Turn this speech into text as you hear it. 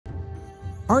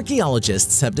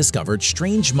Archaeologists have discovered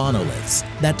strange monoliths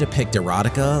that depict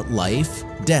erotica, life,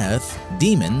 death,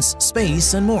 demons,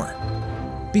 space, and more.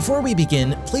 Before we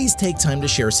begin, please take time to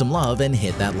share some love and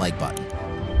hit that like button.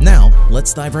 Now,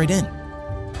 let's dive right in.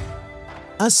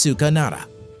 Asuka Nara.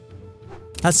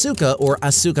 Asuka or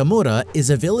Asukamura is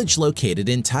a village located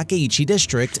in Takeichi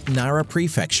District, Nara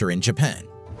Prefecture in Japan.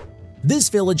 This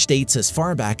village dates as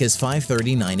far back as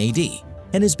 539 AD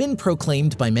and has been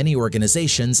proclaimed by many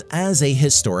organizations as a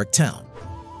historic town.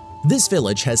 This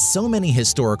village has so many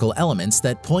historical elements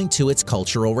that point to its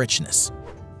cultural richness.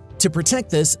 To protect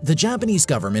this, the Japanese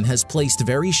government has placed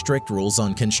very strict rules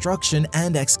on construction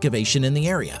and excavation in the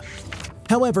area.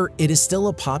 However, it is still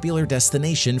a popular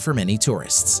destination for many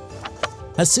tourists.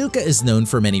 Asuka is known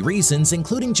for many reasons,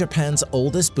 including Japan's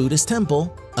oldest Buddhist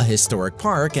temple, a historic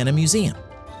park, and a museum.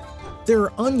 There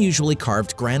are unusually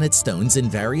carved granite stones in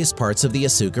various parts of the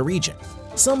Asuka region,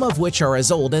 some of which are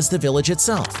as old as the village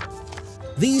itself.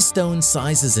 These stone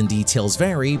sizes and details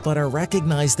vary but are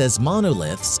recognized as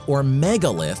monoliths or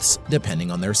megaliths depending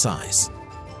on their size.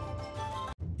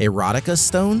 Erotica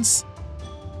stones?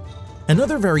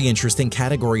 Another very interesting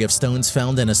category of stones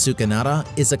found in Asuka Nara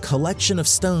is a collection of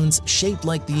stones shaped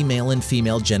like the male and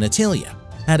female genitalia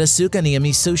at Asuka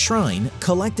Niyamisu Shrine,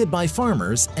 collected by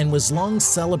farmers and was long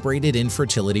celebrated in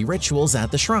fertility rituals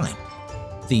at the shrine.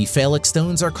 The phallic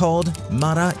stones are called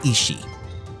Mara Ishi.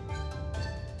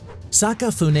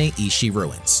 Sakafune Ishi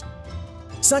Ruins.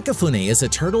 Sakafune is a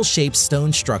turtle-shaped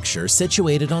stone structure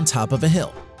situated on top of a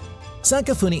hill.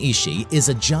 Sakafune Ishi is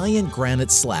a giant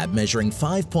granite slab measuring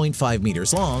 5.5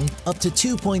 meters long, up to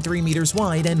 2.3 meters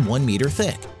wide and 1 meter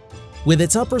thick, with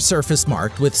its upper surface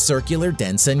marked with circular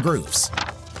dents and grooves.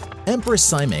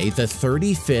 Empress Saimei, the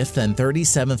 35th and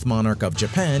 37th monarch of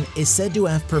Japan, is said to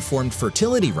have performed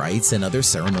fertility rites and other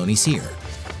ceremonies here.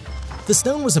 The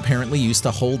stone was apparently used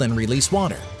to hold and release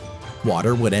water.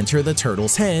 Water would enter the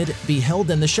turtle's head, be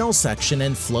held in the shell section,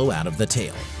 and flow out of the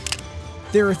tail.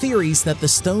 There are theories that the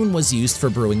stone was used for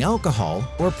brewing alcohol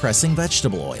or pressing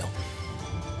vegetable oil.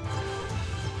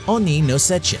 Oni no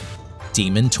Sechin,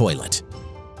 Demon Toilet.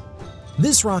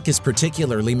 This rock is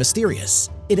particularly mysterious.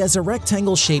 It has a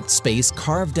rectangle-shaped space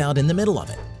carved out in the middle of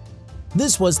it.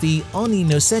 This was the Oni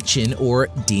no Sechin or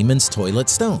Demon's Toilet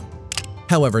stone.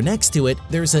 However, next to it,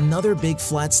 there's another big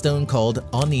flat stone called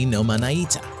Oni no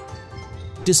Manaita.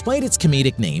 Despite its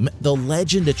comedic name, the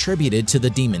legend attributed to the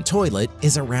demon toilet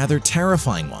is a rather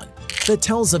terrifying one that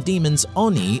tells of demons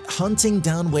Oni hunting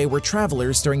down wayward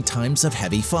travelers during times of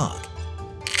heavy fog.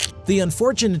 The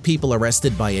unfortunate people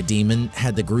arrested by a demon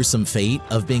had the gruesome fate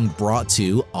of being brought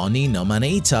to Oni no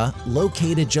Manaita,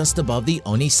 located just above the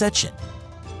Oni Sechin.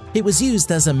 It was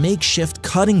used as a makeshift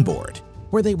cutting board,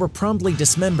 where they were promptly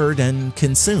dismembered and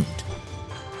consumed.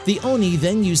 The Oni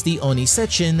then used the Oni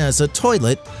Sechin as a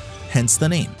toilet, hence the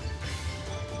name.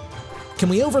 Can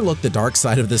we overlook the dark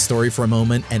side of this story for a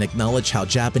moment and acknowledge how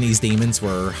Japanese demons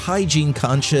were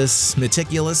hygiene-conscious,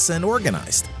 meticulous, and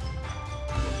organized?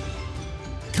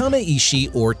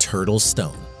 Kameishi or Turtle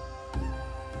Stone.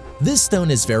 This stone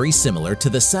is very similar to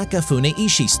the Sakafune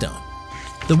Ishi stone.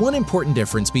 The one important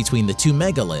difference between the two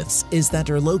megaliths is that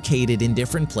they're located in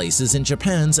different places in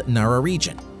Japan's Nara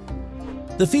region.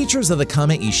 The features of the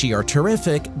Kameishi are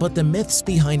terrific, but the myths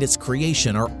behind its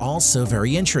creation are also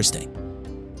very interesting.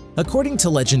 According to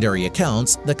legendary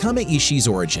accounts, the Kameishi's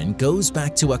origin goes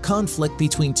back to a conflict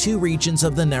between two regions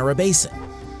of the Nara Basin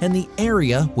and the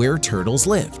area where turtles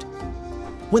lived.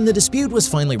 When the dispute was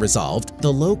finally resolved,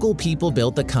 the local people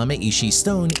built the Kameishi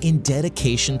stone in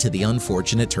dedication to the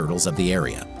unfortunate turtles of the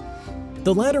area.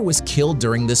 The latter was killed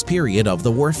during this period of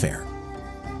the warfare.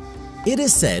 It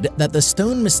is said that the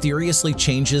stone mysteriously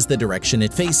changes the direction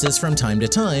it faces from time to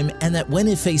time, and that when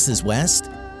it faces west,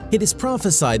 it is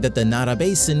prophesied that the Nara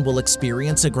Basin will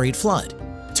experience a great flood,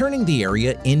 turning the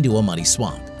area into a muddy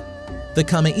swamp. The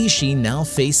Kameishi now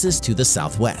faces to the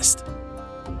southwest.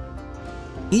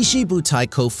 Ishibutai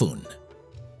Kofun.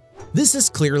 This is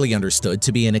clearly understood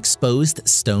to be an exposed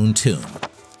stone tomb.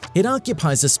 It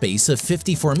occupies a space of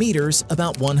 54 meters,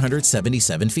 about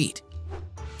 177 feet.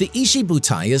 The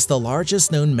Ishibutai is the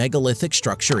largest known megalithic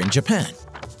structure in Japan.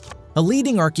 A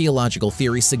leading archaeological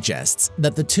theory suggests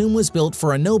that the tomb was built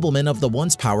for a nobleman of the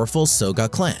once powerful Soga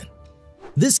clan.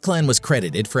 This clan was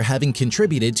credited for having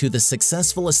contributed to the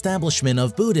successful establishment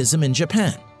of Buddhism in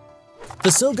Japan.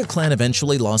 The Soga clan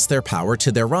eventually lost their power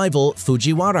to their rival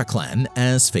Fujiwara clan,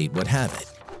 as fate would have it.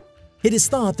 It is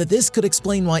thought that this could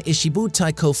explain why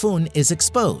Ishibutai Kofun is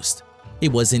exposed.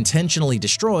 It was intentionally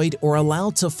destroyed or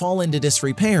allowed to fall into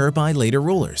disrepair by later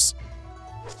rulers.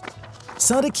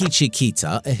 Sadakichi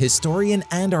Kita, a historian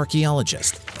and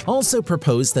archaeologist, also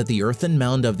proposed that the earthen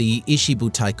mound of the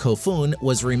Ishibutai Kofun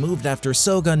was removed after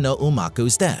Soga no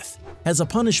Umaku's death, as a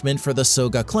punishment for the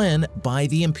Soga clan by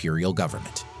the imperial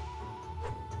government.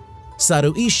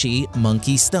 Saruishi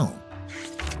Monkey Stone.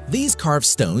 These carved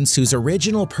stones, whose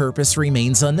original purpose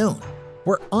remains unknown,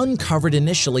 were uncovered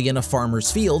initially in a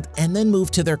farmer's field and then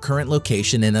moved to their current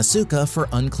location in Asuka for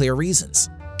unclear reasons.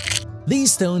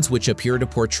 These stones, which appear to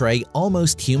portray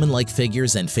almost human-like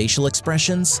figures and facial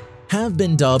expressions, have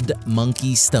been dubbed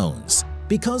monkey stones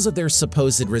because of their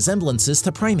supposed resemblances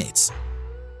to primates.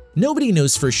 Nobody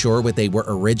knows for sure what they were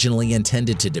originally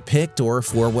intended to depict or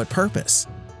for what purpose.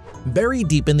 Buried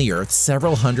deep in the earth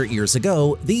several hundred years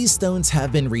ago, these stones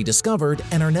have been rediscovered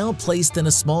and are now placed in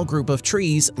a small group of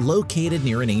trees located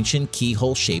near an ancient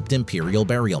keyhole-shaped imperial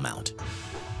burial mound.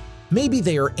 Maybe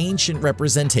they are ancient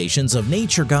representations of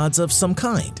nature gods of some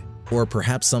kind, or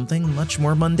perhaps something much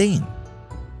more mundane.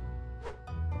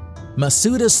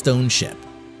 Masuda Stone Ship.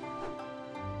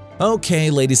 Okay,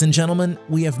 ladies and gentlemen,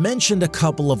 we have mentioned a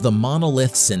couple of the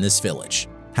monoliths in this village.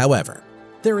 However,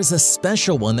 there is a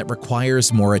special one that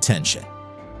requires more attention.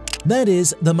 That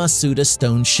is the Masuda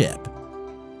Stone Ship.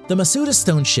 The Masuda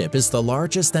Stone Ship is the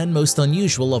largest and most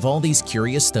unusual of all these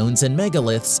curious stones and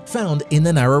megaliths found in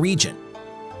the Nara region.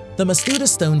 The Masuda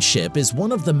Stone Ship is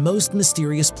one of the most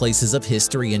mysterious places of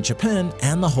history in Japan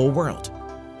and the whole world.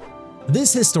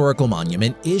 This historical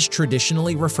monument is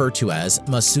traditionally referred to as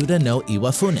Masuda no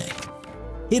Iwafune.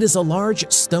 It is a large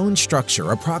stone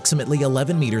structure approximately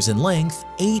 11 meters in length,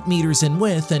 8 meters in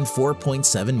width, and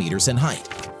 4.7 meters in height.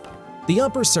 The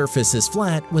upper surface is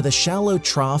flat with a shallow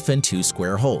trough and 2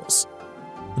 square holes.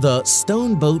 The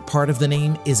stone boat part of the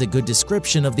name is a good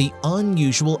description of the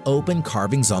unusual open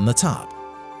carvings on the top,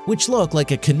 which look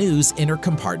like a canoe's inner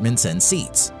compartments and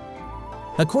seats.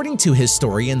 According to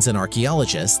historians and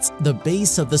archaeologists, the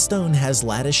base of the stone has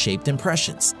lattice-shaped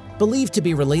impressions, believed to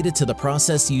be related to the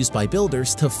process used by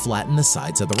builders to flatten the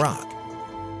sides of the rock.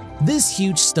 This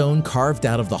huge stone carved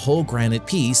out of the whole granite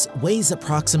piece weighs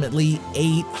approximately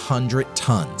 800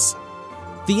 tons.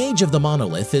 The age of the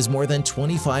monolith is more than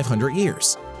 2,500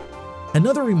 years.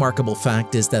 Another remarkable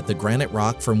fact is that the granite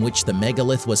rock from which the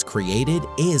megalith was created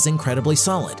is incredibly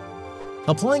solid.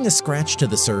 Applying a scratch to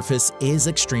the surface is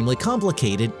extremely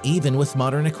complicated even with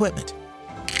modern equipment.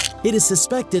 It is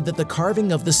suspected that the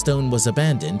carving of the stone was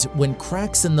abandoned when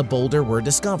cracks in the boulder were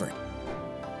discovered.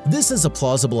 This is a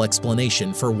plausible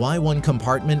explanation for why one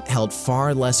compartment held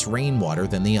far less rainwater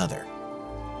than the other.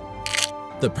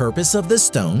 The purpose of the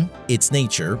stone, its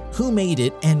nature, who made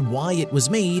it, and why it was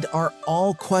made are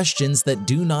all questions that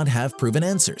do not have proven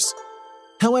answers.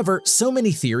 However, so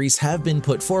many theories have been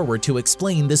put forward to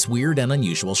explain this weird and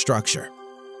unusual structure.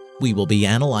 We will be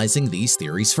analyzing these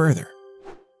theories further.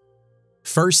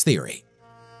 First theory.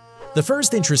 The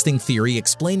first interesting theory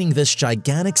explaining this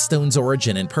gigantic stone's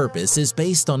origin and purpose is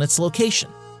based on its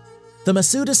location. The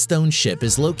Masuda Stone Ship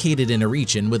is located in a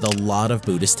region with a lot of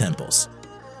Buddhist temples.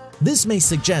 This may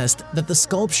suggest that the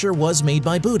sculpture was made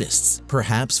by Buddhists,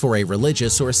 perhaps for a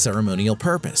religious or ceremonial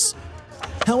purpose.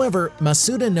 However,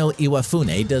 Masuda no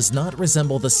Iwafune does not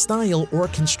resemble the style or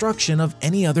construction of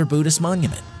any other Buddhist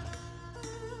monument.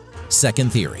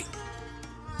 Second theory.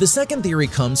 The second theory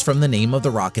comes from the name of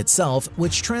the rock itself,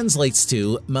 which translates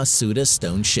to Masuda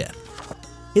Stone Ship.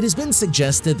 It has been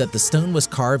suggested that the stone was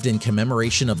carved in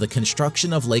commemoration of the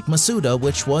construction of Lake Masuda,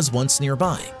 which was once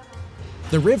nearby.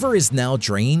 The river is now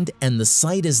drained, and the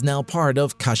site is now part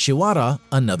of Kashiwara,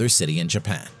 another city in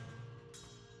Japan.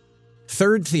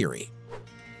 Third theory.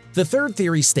 The third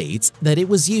theory states that it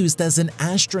was used as an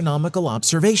astronomical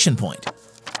observation point.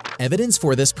 Evidence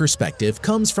for this perspective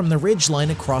comes from the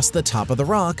ridgeline across the top of the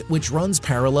rock, which runs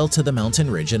parallel to the mountain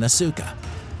ridge in Asuka.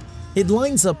 It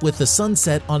lines up with the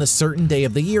sunset on a certain day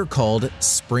of the year called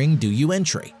Spring Duyu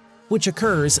Entry, which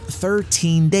occurs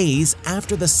 13 days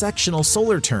after the sectional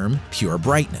solar term pure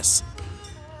brightness.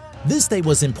 This day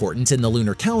was important in the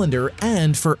lunar calendar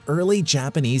and for early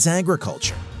Japanese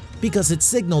agriculture, because it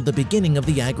signaled the beginning of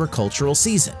the agricultural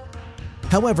season.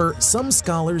 However, some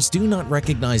scholars do not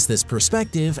recognize this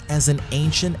perspective as an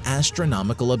ancient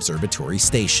astronomical observatory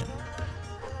station.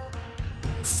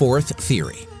 Fourth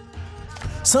theory.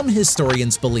 Some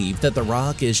historians believe that the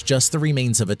rock is just the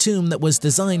remains of a tomb that was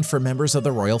designed for members of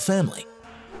the royal family.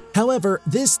 However,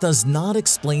 this does not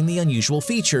explain the unusual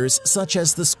features such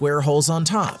as the square holes on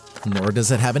top, nor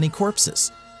does it have any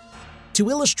corpses. To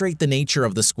illustrate the nature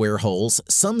of the square holes,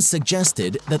 some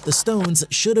suggested that the stones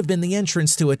should have been the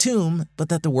entrance to a tomb, but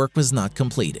that the work was not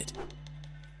completed.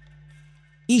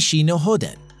 Ishi no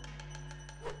Hoden.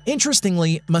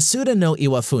 Interestingly, Masuda no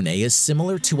Iwafune is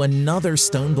similar to another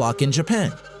stone block in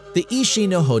Japan, the Ishi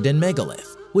no Hoden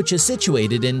megalith, which is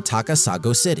situated in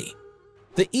Takasago City.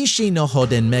 The Ishi no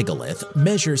Hoden megalith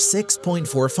measures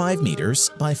 6.45 meters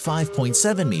by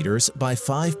 5.7 meters by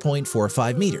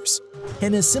 5.45 meters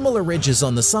and has similar ridges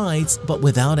on the sides but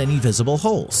without any visible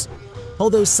holes,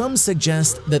 although some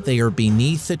suggest that they are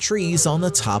beneath the trees on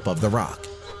the top of the rock.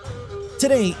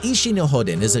 Today, Ishi no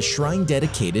Hoden is a shrine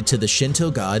dedicated to the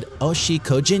Shinto god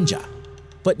Oshiko Jinja,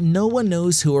 but no one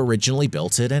knows who originally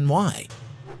built it and why.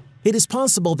 It is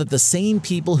possible that the same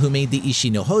people who made the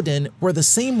Ishi no Hoden were the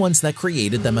same ones that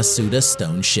created the Masuda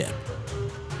stone ship.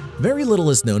 Very little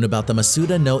is known about the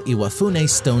Masuda no Iwafune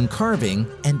stone carving,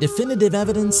 and definitive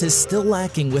evidence is still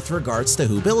lacking with regards to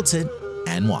who built it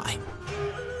and why.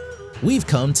 We've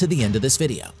come to the end of this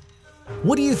video.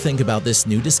 What do you think about this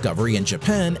new discovery in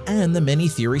Japan and the many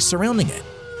theories surrounding it?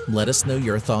 Let us know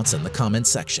your thoughts in the comments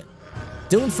section.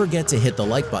 Don't forget to hit the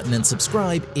like button and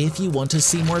subscribe if you want to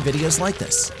see more videos like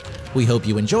this. We hope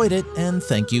you enjoyed it, and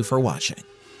thank you for watching.